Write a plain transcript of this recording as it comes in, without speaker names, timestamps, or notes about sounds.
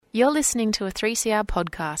You're listening to a 3CR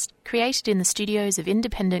podcast created in the studios of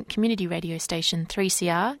independent community radio station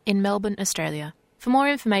 3CR in Melbourne, Australia. For more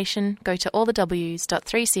information, go to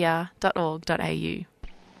allthews.3cr.org.au.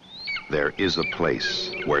 There is a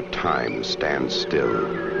place where time stands still,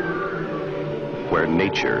 where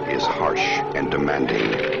nature is harsh and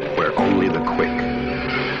demanding, where only the quick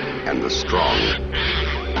and the strong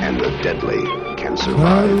and the deadly can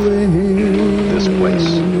survive. This place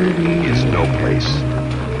is no place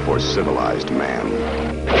for civilized man.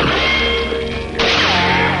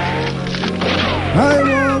 I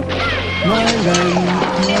want my land.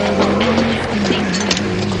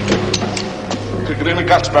 Kick it in the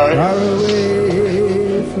guts, Barry. Far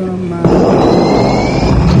away from my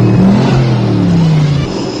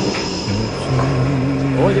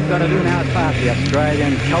All you've got to do now is pass the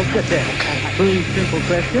Australian culture test. 3 simple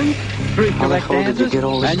questions, 3 correct answers,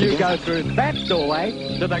 and you go through that doorway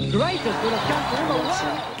to the greatest little country in the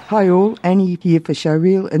world. Hi all, Annie here for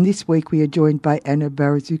Showreel, and this week we are joined by Anna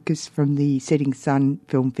Barazoukis from the Setting Sun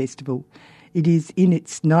Film Festival. It is in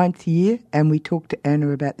its 9th year, and we talked to Anna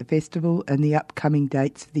about the festival and the upcoming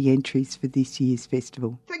dates for the entries for this year's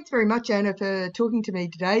festival. Thanks very much, Anna, for talking to me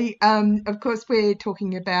today. Of course, we're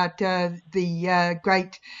talking about the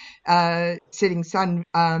great Setting Sun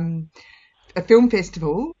a film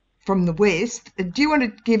festival from the West. Do you want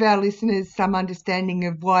to give our listeners some understanding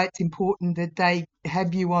of why it's important that they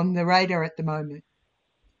have you on the radar at the moment?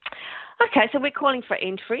 Okay, so we're calling for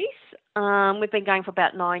entries. We've been going for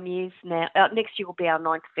about 9 years now. Next year will be our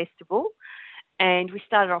 9th festival. And we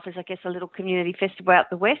started off as, I guess, a little community festival out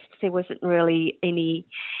the West. There wasn't really any,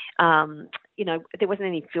 there wasn't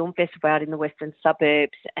any film festival out in the western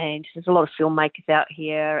suburbs. And there's a lot of filmmakers out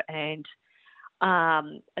here. And I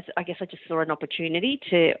guess I just saw an opportunity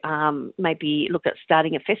to maybe look at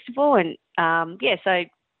starting a festival. And, so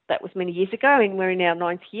that was many years ago, and we're in our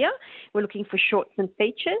 9th year. We're looking for shorts and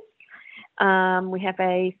features. We have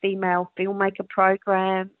a female filmmaker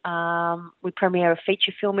program. We premiere a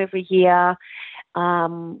feature film every year.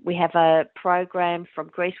 We have a program from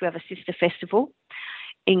Greece. We have a sister festival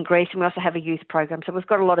in Greece, and we also have a youth program. So we've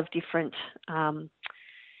got a lot of different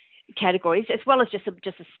categories, as well as just a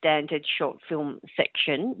standard short film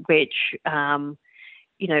section, which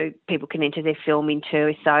people can enter their film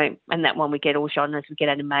into. So, and that one we get all genres. We get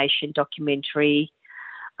animation, documentary,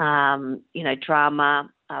 drama.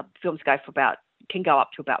 Films can go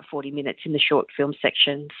up to about 40 minutes in the short film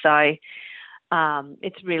section. So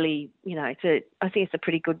it's really, I think it's a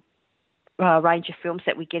pretty good range of films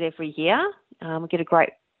that we get every year. We get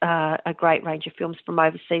a great range of films from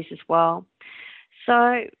overseas as well.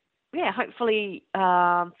 So yeah, hopefully,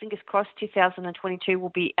 fingers crossed, 2022 will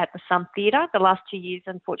be at the Sun Theatre. The last 2 years,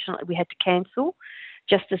 unfortunately, we had to cancel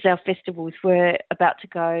just as our festivals were about to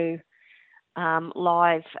go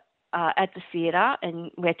live at the theatre,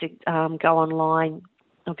 and we had to go online,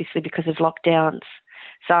 obviously, because of lockdowns.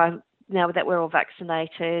 So now that we're all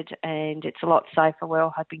vaccinated and it's a lot safer, we're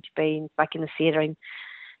all hoping to be back in the theatre in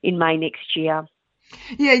May next year.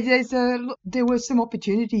 Yeah, there were some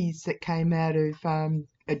opportunities that came out of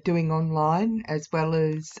doing online as well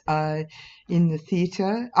as in the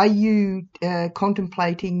theatre. Are you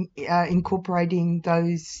contemplating incorporating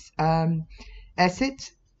those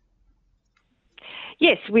assets?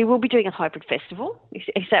 Yes, we will be doing a hybrid festival.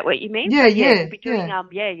 Is that what you mean? Yeah. We'll be doing,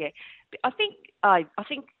 I think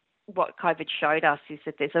what COVID showed us is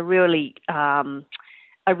that there's a really good,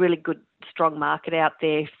 strong market out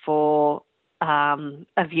there for a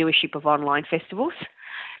viewership of online festivals.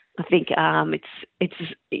 I think it's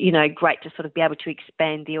great to sort of be able to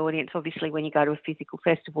expand the audience. Obviously, when you go to a physical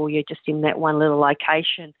festival, you're just in that one little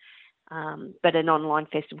location. But an online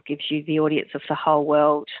festival gives you the audience of the whole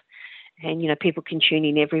world. And, people can tune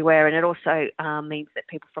in everywhere. And it also means that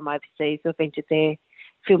people from overseas who have entered their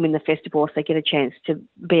film in the festival also get a chance to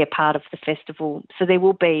be a part of the festival. So there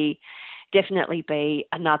will definitely be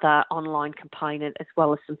another online component as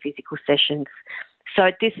well as some physical sessions. So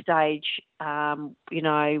at this stage,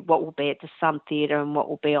 what will be at the Sun Theatre and what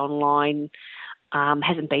will be online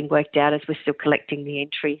hasn't been worked out as we're still collecting the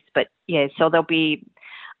entries. But, yeah, so there'll be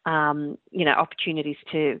opportunities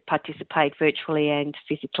to participate virtually and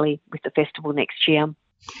physically with the festival next year.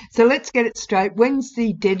 So let's get it straight. When's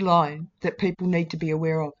the deadline that people need to be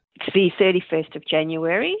aware of? It's the 31st of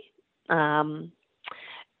January. So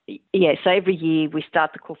every year we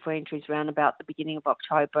start the call for entries around about the beginning of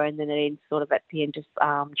October, and then it ends sort of at the end of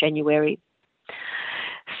January.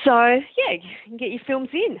 So, yeah, you can get your films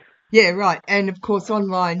in. Yeah, right. And of course,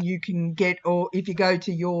 online you can get, or if you go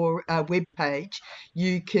to your web page,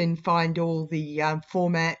 you can find all the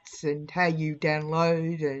formats and how you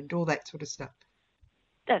download and all that sort of stuff.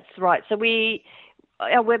 That's right. So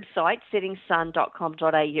our website,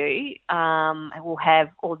 settingsun.com.au, will have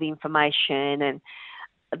all the information and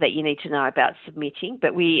that you need to know about submitting.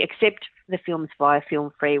 But we accept the films via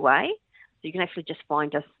Film Freeway. So you can actually just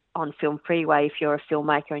find us on Film Freeway if you're a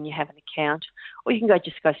filmmaker and you have an account, or you can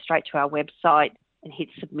just go straight to our website and hit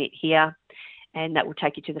submit here, and that will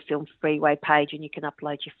take you to the Film Freeway page, and you can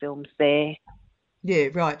upload your films there. Yeah,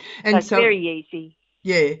 right. And so it's very easy.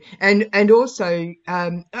 Yeah, and also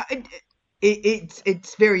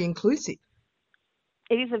it's very inclusive.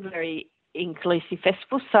 It is a very inclusive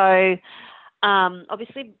festival. So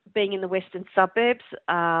obviously being in the western suburbs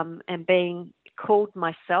and being called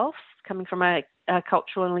myself, coming from a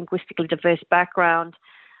cultural and linguistically diverse background,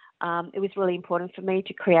 it was really important for me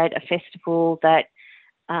to create a festival that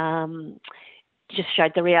just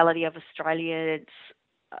showed the reality of Australia's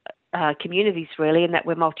communities, really, and that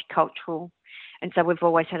we're multicultural. And so we've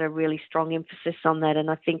always had a really strong emphasis on that, and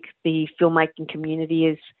I think the filmmaking community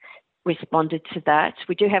has responded to that.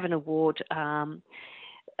 We do have an award,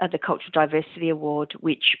 the Cultural Diversity Award,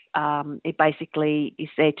 which it basically is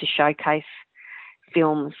there to showcase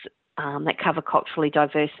films that cover culturally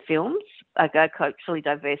diverse culturally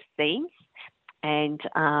diverse themes, and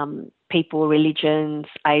people, religions,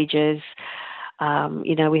 ages.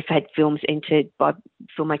 We've had films entered by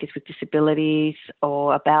filmmakers with disabilities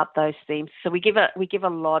or about those themes. So we give a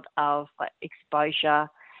lot of exposure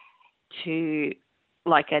to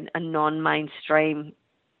like a non-mainstream,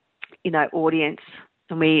 audience,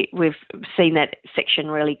 and we've seen that section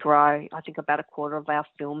really grow. I think about a quarter of our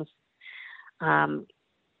films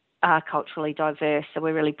are culturally diverse, so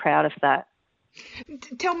we're really proud of that.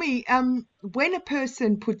 Tell me, when a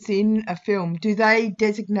person puts in a film, do they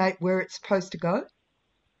designate where it's supposed to go?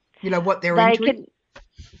 What they're entering?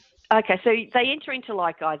 Okay, so they enter into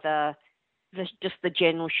like either just the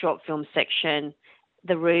general short film section,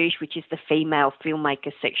 the Rouge, which is the female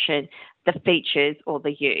filmmaker section, the features, or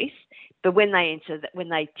the youth. But when they enter, put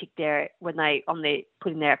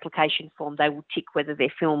in their application form, they will tick whether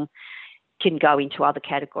their film can go into other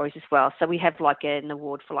categories as well. So we have like an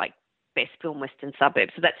award for like Best Film Western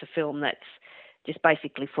Suburbs. So that's a film that's just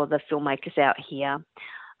basically for the filmmakers out here.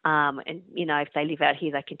 And, if they live out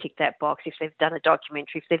here, they can tick that box. If they've done a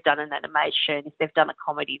documentary, if they've done an animation, if they've done a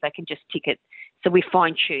comedy, they can just tick it. So we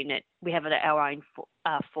fine-tune it. We have our own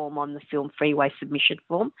form on the Film Freeway submission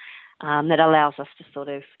form that allows us to sort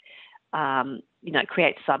of,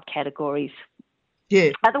 create subcategories.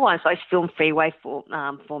 Yeah. Otherwise, those Film Freeway forms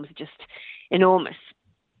are just enormous.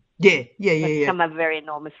 Yeah. Some are very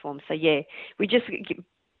enormous forms. So, we just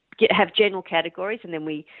have general categories, and then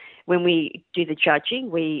when we do the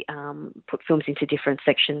judging, we put films into different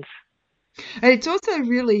sections. And it's also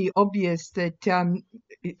really obvious that doing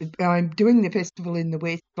the festival in the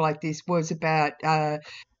West like this was about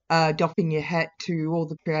doffing your hat to all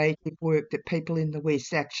the creative work that people in the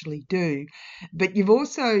West actually do. But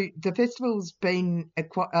the festival's been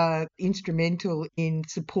instrumental in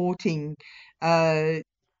supporting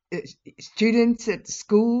students at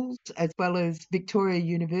schools as well as Victoria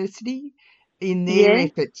University in their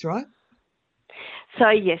efforts, right? So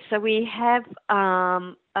yes, so we have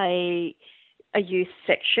a youth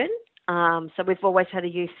section. So we've always had a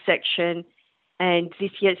youth section, and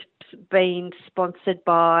this year it's been sponsored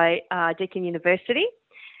by Deakin University,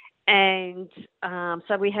 and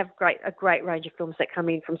so we have a great range of films that come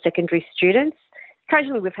in from secondary students.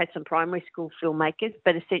 Occasionally we've had some primary school filmmakers,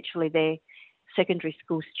 but essentially they're secondary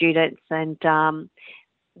school students, and sometimes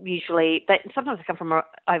they come from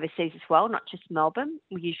overseas as well, not just Melbourne.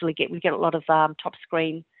 We get a lot of top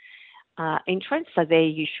screen entrants, so they're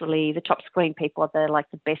usually the top screen people are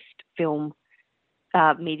the best film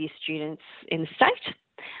media students in the state.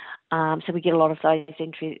 So we get a lot of those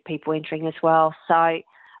people entering as well. So I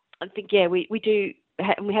think we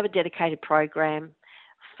have a dedicated program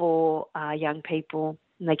for young people,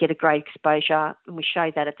 and they get a great exposure, and we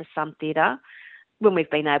show that at the Sun Theatre when we've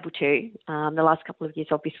been able to. The last couple of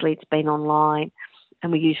years, obviously, it's been online,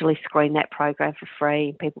 and we usually screen that program for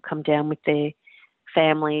free. People come down with their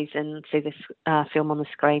families and see this film on the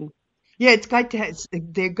screen. Yeah, it's great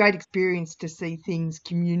they're a great experience to see things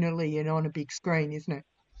communally and on a big screen, isn't it?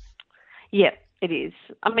 Yeah, it is.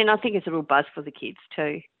 I mean, I think it's a real buzz for the kids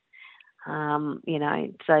too.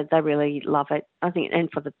 So they really love it. I think,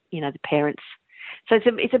 and for the parents. So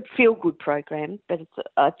it's a feel good program, but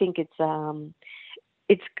I think it's a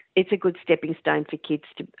good stepping stone for kids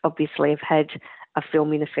to obviously have had a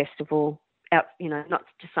film in a festival out, not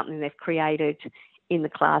just something they've created in the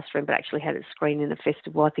classroom, but actually had it screened in a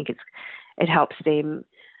festival. I think it helps them,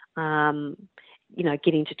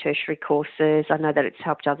 get into tertiary courses. I know that it's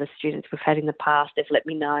helped other students we've had in the past. They've let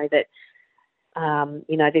me know that,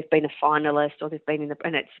 they've been a finalist or they've been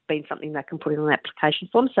and it's been something they can put in an application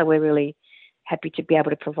form. So we're really happy to be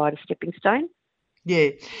able to provide a stepping stone.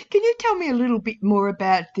 Yeah. Can you tell me a little bit more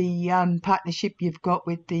about the partnership you've got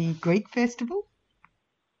with the Greek Festival?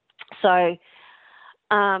 So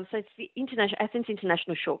it's the Athens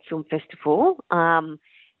International Short Film Festival, and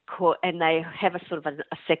they have a sort of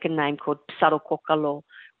a second name called Psarokokallo,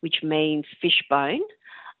 which means fishbone.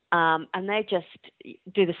 And they just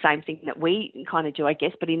do the same thing that we kind of do, I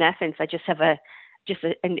guess. But in Athens, they just have an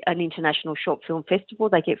international short film festival.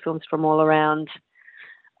 They get films from all around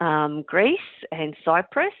Greece and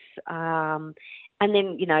Cyprus, and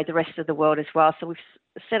then, the rest of the world as well. So we've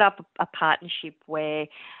set up a partnership where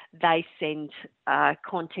they send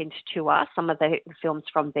content to us, some of the films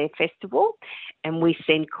from their festival, and we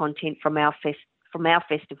send content from our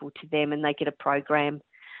festival to them, and they get a program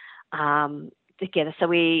together. So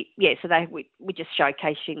we're just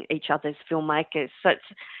showcasing each other's filmmakers. So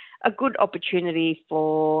it's a good opportunity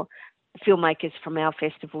for filmmakers from our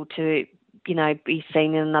festival to, be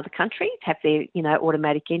seen in another country, have their,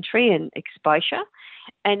 automatic entry and exposure.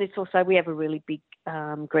 And it's also, we have a really big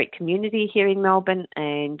Greek community here in Melbourne,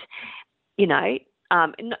 and,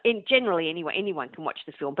 generally anyway, anyone can watch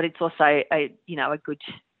the film, but it's also a good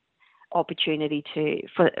opportunity to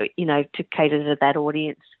cater to that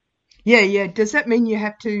audience. Yeah. Does that mean you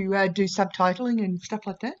have to do subtitling and stuff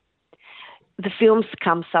like that? The films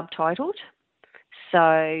come subtitled.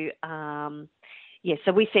 So,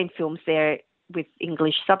 so we send films there with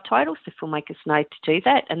English subtitles. The filmmakers know to do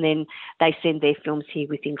that, and then they send their films here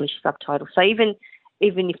with English subtitles. So even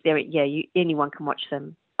if they're, anyone can watch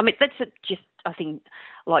them. I mean, that's just, I think,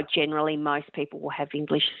 like generally most people will have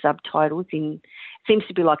English subtitles. Seems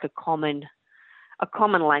to be like a common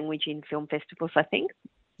language in film festivals, I think.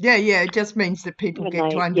 Yeah, it just means that people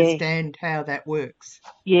get to understand how that works.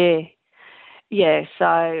 Yeah.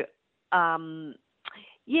 So, I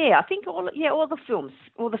think all the films,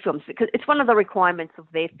 because it's one of the requirements of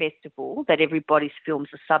their festival that everybody's films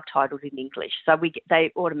are subtitled in English. So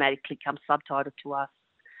they automatically come subtitled to us,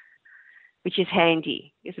 which is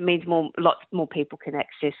handy. It means lots more people can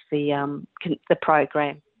access the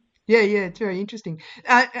program. Yeah, it's very interesting.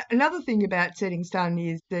 Another thing about Setting Sun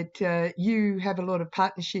is that you have a lot of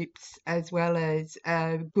partnerships as well as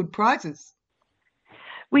good prizes.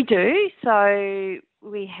 We do. So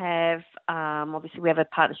we have, obviously we have a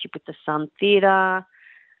partnership with the Sun Theatre.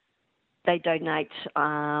 They donate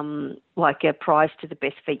like a prize to the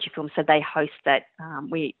best feature film. So they host that.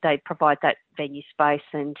 They provide that venue space,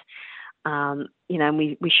 and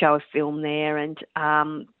we show a film there, and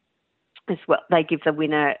as well they give the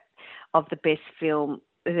winner of the best film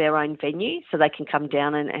their own venue, so they can come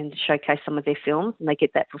down and showcase some of their films, and they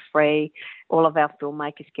get that for free. All of our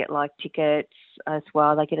filmmakers get like tickets as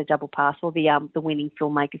well. They get a double pass, or the winning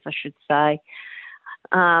filmmakers, I should say.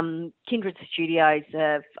 Kindred Studios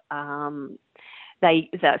have so I'm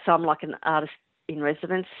like an artist in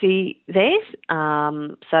residency there.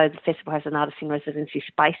 So the festival has an artist in residency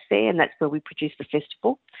space there, and that's where we produce the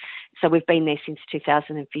festival. So we've been there since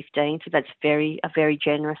 2015. So that's a very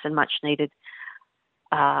generous and much needed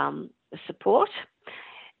support.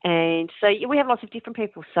 And so we have lots of different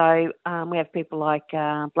people. So we have people like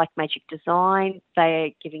Black Magic Design. They're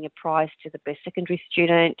giving a prize to the best secondary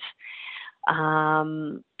student.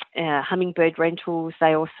 Hummingbird Rentals,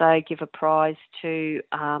 they also give a prize to,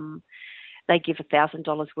 they give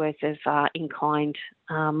 $1,000 worth of in-kind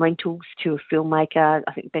rentals to a filmmaker,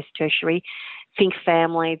 I think best tertiary. Think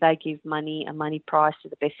Family, they give a money prize to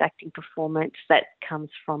the best acting performance. That comes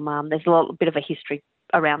from, there's a bit of a history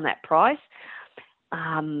around that prize,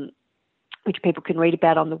 which people can read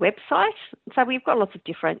about on the website. So we've got lots of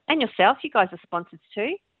different, and yourself, you guys are sponsors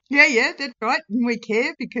too. Yeah, that's right. And we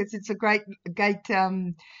care because it's a great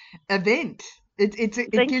event.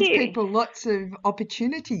 It gives people lots of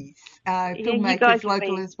opportunities, filmmakers,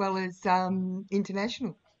 local as well as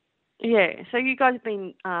international. Yeah, so you guys have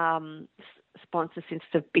been sponsors since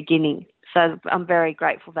the beginning. So I'm very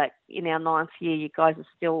grateful that in our 9th year you guys are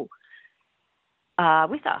still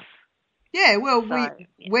with us. Yeah, well,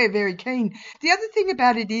 we're very keen. The other thing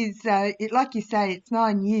about it is, like you say, it's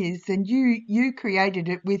 9 years, and you created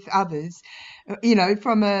it with others,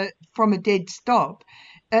 from a dead stop.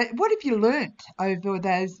 What have you learnt over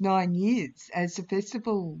those 9 years as a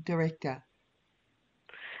festival director?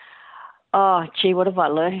 Oh, gee, what have I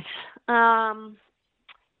learnt? I've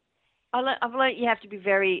learnt you have to be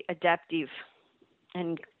very adaptive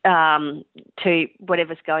and to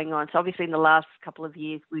whatever's going on. So obviously in the last couple of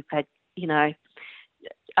years we've had,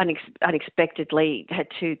 unexpectedly had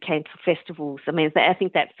to cancel festivals. I mean, I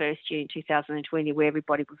think that first year in 2020 where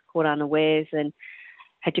everybody was caught unawares and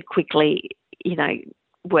had to quickly,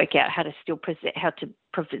 work out how to still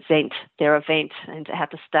present their event and how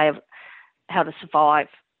to survive.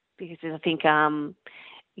 Because I think,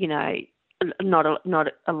 not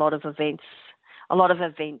a lot of events. A lot of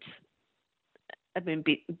events,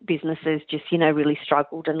 businesses just, really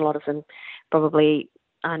struggled, and a lot of them probably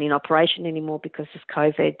aren't in operation anymore because of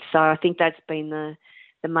COVID. So I think that's been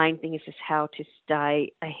the main thing, is just how to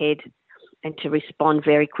stay ahead and to respond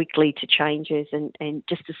very quickly to changes and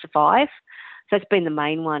just to survive. So that's been the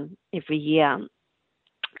main one every year.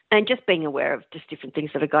 And just being aware of just different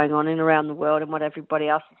things that are going on in around the world and what everybody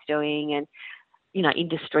else is doing, and,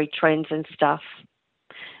 industry trends and stuff.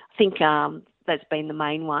 I think that's been the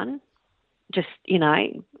main one. Just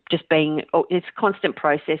being, it's a constant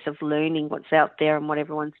process of learning what's out there and what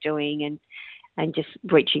everyone's doing, and just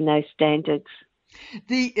reaching those standards.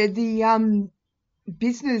 The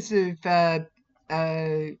business of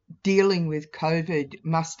dealing with COVID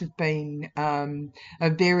must have been a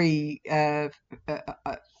very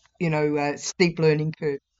steep learning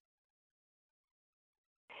curve.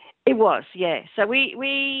 It was, yeah. So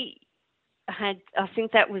we had, I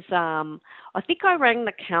think that was, I think I rang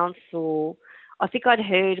the council. I think I'd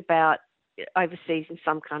heard about overseas in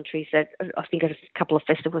some countries that I think a couple of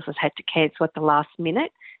festivals had had to cancel at the last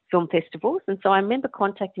minute, film festivals. And so I remember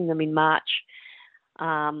contacting them in March,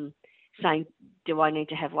 saying, do I need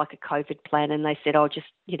to have like a COVID plan? And they said,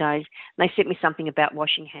 they sent me something about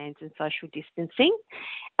washing hands and social distancing.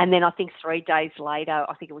 And then I think 3 days later,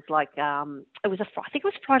 I think it was like, I think it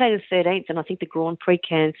was Friday the 13th, and I think the Grand Prix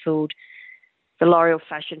cancelled, the L'Oreal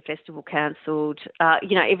Fashion Festival cancelled.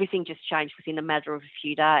 Everything just changed within a matter of a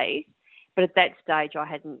few days. But at that stage, I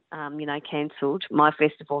hadn't, cancelled my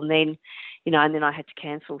festival, and then, and then I had to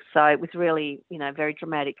cancel. So it was really, very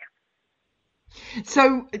dramatic.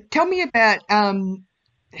 So tell me about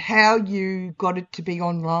how you got it to be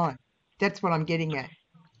online. That's what I'm getting at.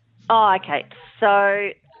 Oh, okay.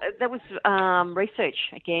 So that was research.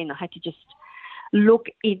 Again, I had to just look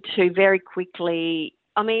into very quickly.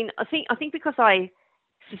 I mean, I think because I'd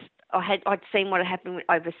seen what had happened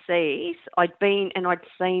overseas. I'd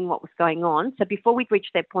seen what was going on. So before we'd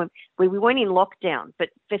reached that point where we weren't in lockdown,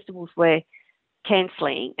 but festivals were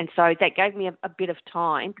cancelling, and so that gave me a bit of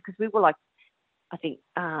time, because we were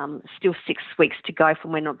still 6 weeks to go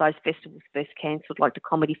from when those festivals first cancelled, like the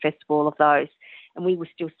comedy festival, all of those, and we were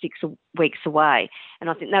still 6 weeks away. And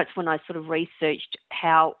I think that's when I sort of researched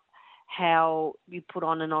how you put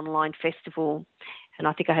on an online festival. And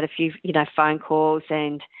I think I had a few, phone calls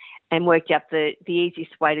and worked out the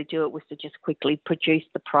easiest way to do it was to just quickly produce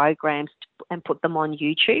the programs and put them on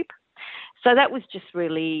YouTube. So that was just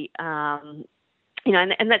really, and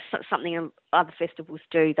that's something other festivals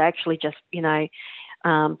do. They actually just,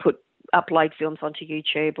 upload films onto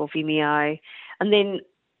YouTube or Vimeo. And then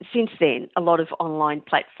since then, a lot of online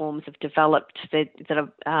platforms have developed that have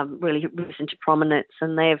really risen to prominence,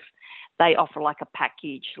 and they offer like a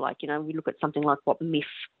package. Like, we look at something like what MIF,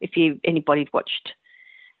 anybody's watched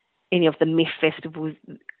any of the MIF festivals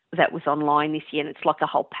that was online this year, and it's like a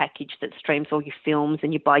whole package that streams all your films,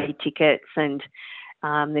 and you buy your tickets, and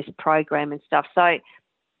there's a program and stuff. So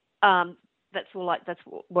that's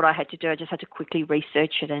what I had to do. I just had to quickly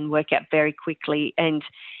research it and work out very quickly, and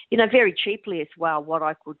very cheaply as well, what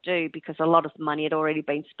I could do, because a lot of the money had already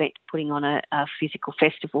been spent putting on a physical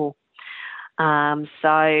festival.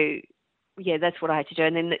 So yeah, that's what I had to do.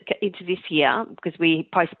 And then into this year, because we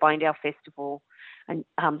postponed our festival, and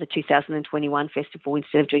the 2021 festival,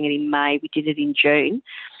 instead of doing it in May, we did it in June.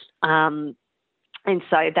 And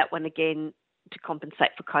so that one, again, to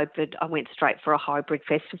compensate for COVID, I went straight for a hybrid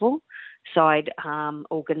festival. So I'd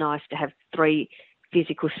organised to have 3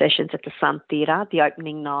 physical sessions at the Sun Theatre, the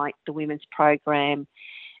opening night, the women's program,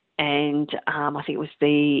 and I think it was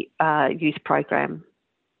the youth program.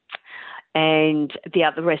 And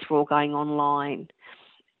the rest were all going online.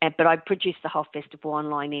 But I produced the whole festival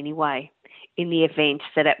online anyway, in the event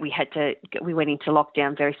that we went into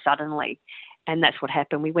lockdown very suddenly. And that's what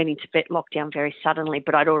happened. We went into lockdown very suddenly,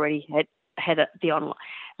 but I'd already had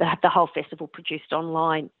the whole festival produced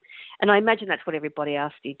online. And I imagine that's what everybody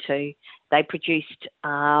else did too. They produced,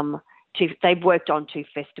 they worked on 2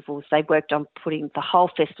 festivals. They worked on putting the whole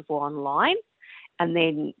festival online, and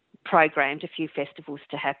then programmed a few festivals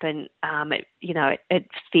to happen, at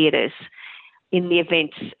theatres, in the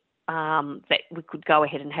event that we could go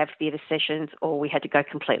ahead and have theatre sessions, or we had to go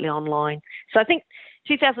completely online. So I think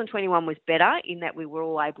 2021 was better in that we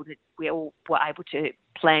all were able to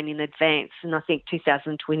plan in advance, and I think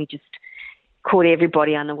 2020 just caught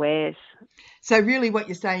everybody unawares. So really what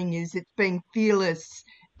you're saying is it's being fearless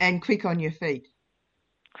and quick on your feet.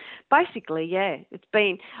 Basically, yeah. It's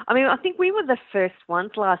been, I mean, I think we were the first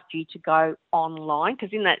ones last year to go online,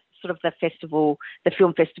 because in that sort of the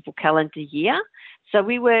film festival calendar year. So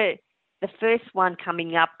we were the first one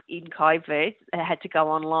coming up in COVID had to go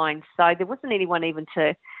online. So there wasn't anyone even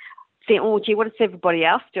to say, oh, gee, what is everybody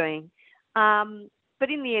else doing? But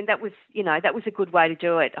in the end, that was a good way to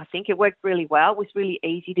do it. I think it worked really well. It was really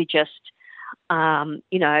easy to just,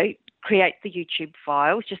 create the YouTube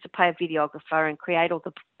files, just to pay a videographer and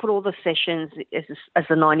put all the sessions as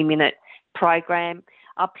a 90-minute program,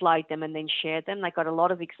 upload them and then share them. They got a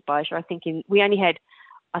lot of exposure. I think we only had,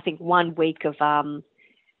 1 week of,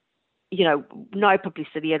 no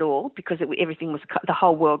publicity at all, because the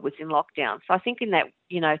whole world was in lockdown. So I think in that,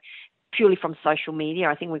 purely from social media,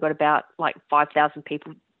 I think we got about like 5,000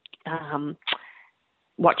 people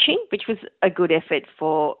watching, which was a good effort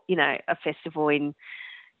for, a festival in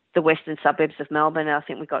the western suburbs of Melbourne. I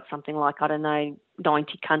think we got something like, 90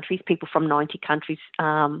 countries, people from 90 countries,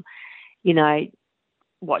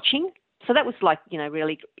 watching. So that was like,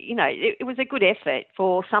 really, it was a good effort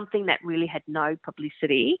for something that really had no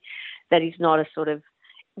publicity. That is not a sort of,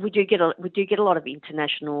 we do get a lot of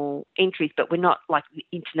international entries, but we're not like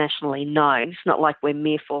internationally known. It's not like we're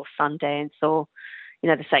MIFF or Sundance or,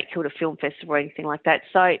 the St Kilda Film Festival or anything like that.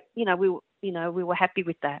 So, we were happy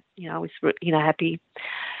with that. I was, happy.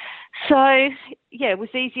 So, yeah, it was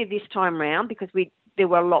easier this time round because there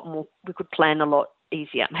were a lot more, we could plan a lot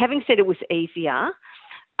easier. Having said it was easier,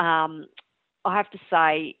 I have to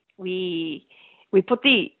say we put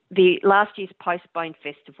the last year's postponed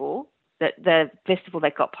festival, the festival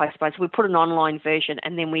that got postponed, so we put an online version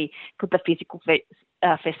and then we put the physical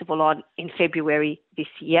festival on in February this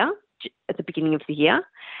year, at the beginning of the year.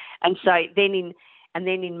 And so then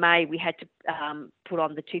in May we had to put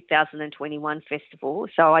on the 2021 festival,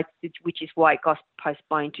 which is why it got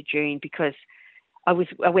postponed to June, because I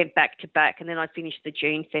went back to back, and then I finished the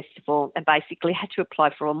June festival and basically had to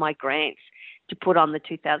apply for all my grants to put on the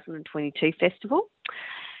 2022 festival.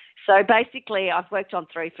 So basically I've worked on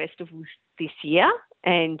 3 festivals this year,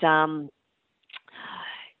 and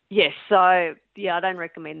yes, so yeah, I don't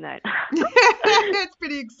recommend that. That's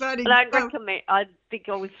pretty exciting. I don't recommend. I think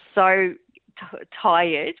I was so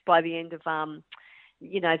tired by the end of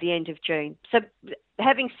the end of June. So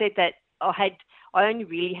having said that, I only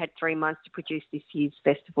really had 3 months to produce this year's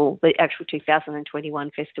festival, the actual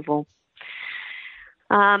 2021 festival.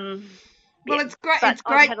 Well, yeah, it's great. But It's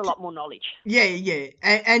great. I had a lot more knowledge. Yeah,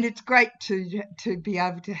 and it's great to be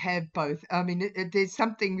able to have both. I mean, there's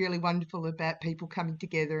something really wonderful about people coming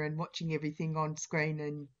together and watching everything on screen,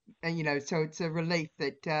 and so it's a relief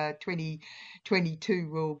that 2022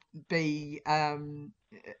 will be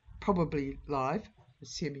probably live,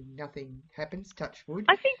 assuming nothing happens. Touch wood.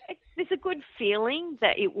 I think there's a good feeling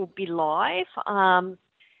that it will be live.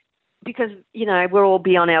 Because we'll all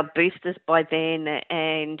be on our boosters by then,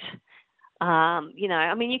 and I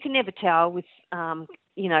mean, you can never tell with,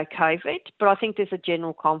 COVID, but I think there's a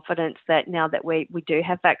general confidence that now that we do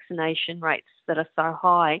have vaccination rates that are so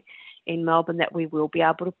high in Melbourne, that we will be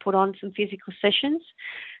able to put on some physical sessions.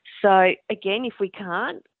 So again, if we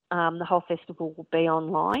can't, the whole festival will be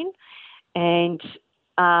online, and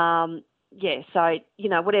so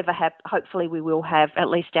whatever happens, hopefully we will have at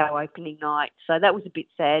least our opening night. So that was a bit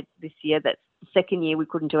sad this year. That's the second year we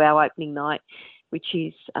couldn't do our opening night, which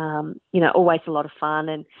is, always a lot of fun,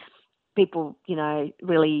 and people,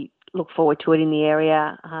 really look forward to it in the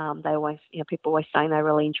area. They always, people always saying they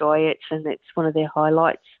really enjoy it, and it's one of their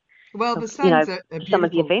highlights. Well, the Sun's a beautiful, some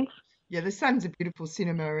of the events. Yeah, the Sun's a beautiful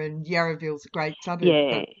cinema, and Yarraville's a great suburb.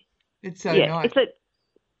 Yeah, it's so nice.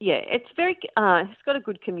 It's very. It's got a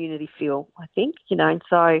good community feel, I think. And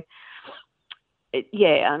so.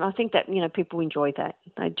 And I think that people enjoy that.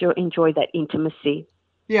 They enjoy that intimacy.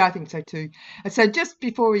 Yeah, I think so too. So just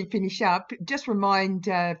before we finish up, just remind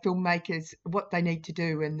filmmakers what they need to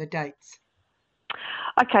do and the dates.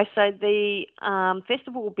 Okay, so the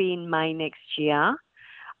festival will be in May next year,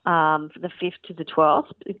 from the 5th to the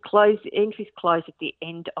 12th. Entries close at the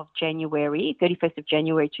end of January, 31st of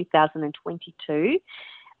January 2022.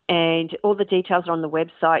 And all the details are on the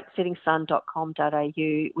website,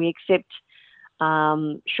 settingsun.com.au. We accept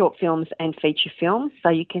short films and feature films, so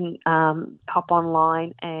you can hop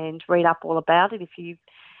online and read up all about it if you've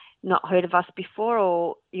not heard of us before,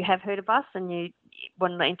 or you have heard of us and you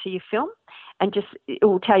want to enter your film, and it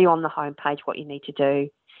will tell you on the homepage what you need to do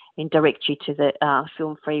and direct you to the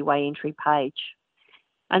Film Freeway entry page.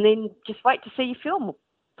 And then just wait to see your film,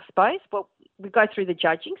 I suppose. Well, we go through the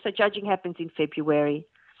judging. So judging happens in February.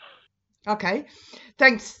 Okay.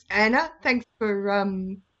 Thanks, Anna. Thanks for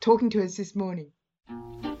talking to us this morning.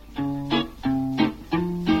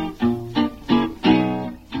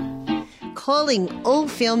 Calling all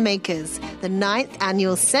filmmakers, the 9th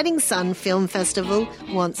Annual Setting Sun Film Festival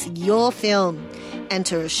wants your film.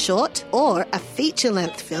 Enter a short or a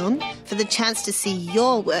feature-length film for the chance to see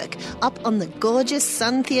your work up on the gorgeous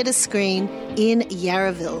Sun Theatre screen in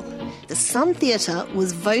Yarraville. The Sun Theatre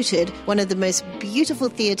was voted one of the most beautiful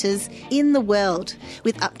theatres in the world,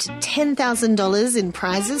 with up to $10,000 in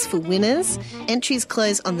prizes for winners. Entries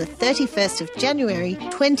close on the 31st of January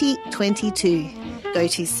 2022. Go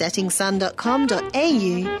to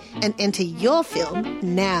settingsun.com.au and enter your film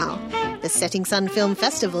now. The Setting Sun Film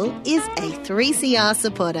Festival is a 3CR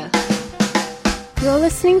supporter. You're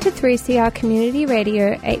listening to 3CR Community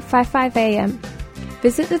Radio 855 AM.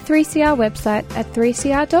 Visit the 3CR website at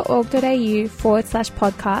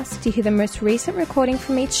 3cr.org.au/podcast to hear the most recent recording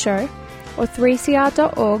from each show, or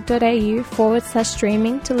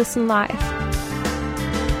 3cr.org.au/streaming to listen live.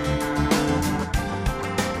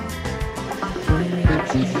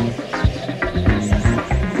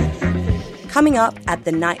 Coming up at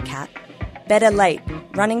the Nightcat, Better Late,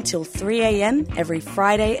 running till 3 a.m. every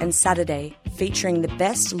Friday and Saturday, featuring the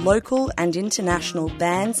best local and international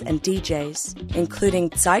bands and DJs, including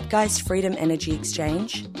Zeitgeist Freedom Energy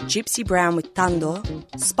Exchange, Gypsy Brown with Tando,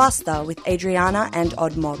 Spasta with Adriana and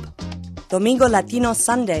Odd Mob, Domingo Latino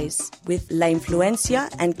Sundays with La Influencia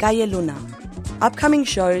and Calle Luna. Upcoming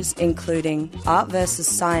shows including Art vs.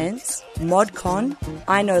 Science, ModCon,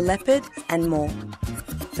 I Know Leopard, and more.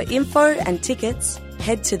 For info and tickets,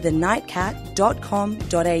 head to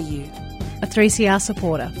thenightcat.com.au. A 3CR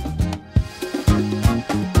supporter.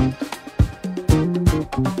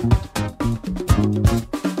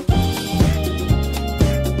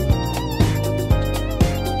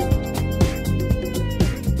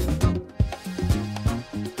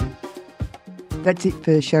 That's it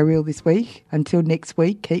for Showreel this week. Until next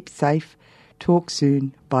week, keep safe. Talk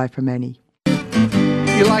soon. Bye from Annie.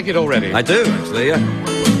 You like it already? I do, actually, yeah.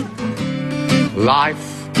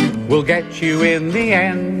 Life will get you in the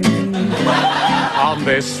end. On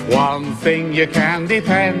this one thing you can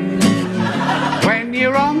depend. When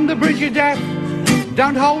you're on the bridge of death,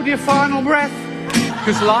 don't hold your final breath,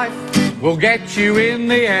 'cause life will get you in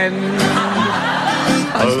the end.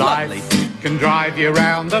 Life can drive you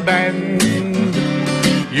round the bend.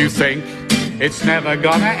 You think it's never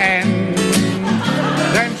gonna end.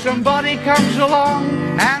 Then somebody comes along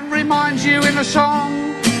and reminds you in a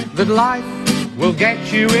song that life will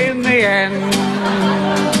get you in the end.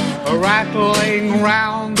 Rattling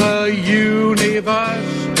round the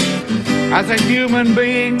universe. As a human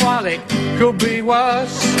being, well, it could be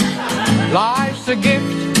worse. Life's a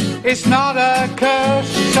gift, it's not a curse.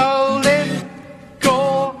 So live,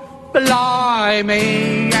 go,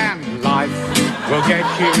 blimey, and life will get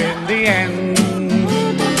you in the end.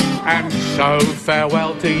 And so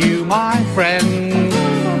farewell to you, my friend.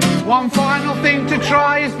 One final thing to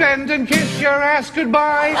try is bend and kiss your ass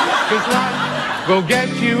goodbye, 'cause life will get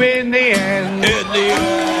you in the end. In the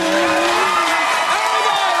end.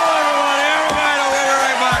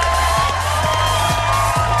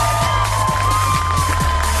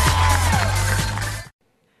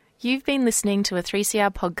 You've been listening to a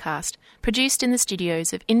 3CR podcast produced in the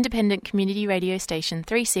studios of independent community radio station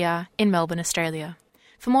 3CR in Melbourne, Australia.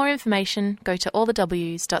 For more information, go to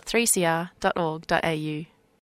allthews.3cr.org.au.